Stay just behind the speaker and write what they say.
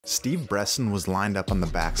Steve Breaston was lined up on the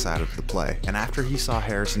backside of the play, and after he saw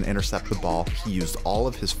Harrison intercept the ball, he used all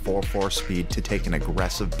of his 4.4 speed to take an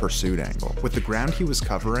aggressive pursuit angle. With the ground he was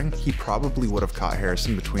covering, he probably would have caught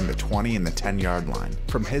Harrison between the 20 and the 10-yard line.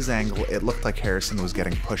 From his angle, it looked like Harrison was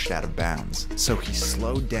getting pushed out of bounds, so he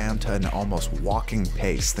slowed down to an almost walking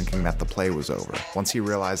pace, thinking that the play was over. Once he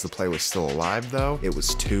realized the play was still alive though, it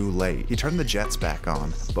was too late. He turned the jets back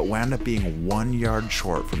on, but wound up being 1 yard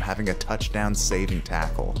short from having a touchdown saving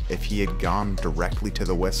tackle. If he had gone directly to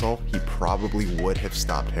the whistle, he probably would have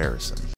stopped Harrison.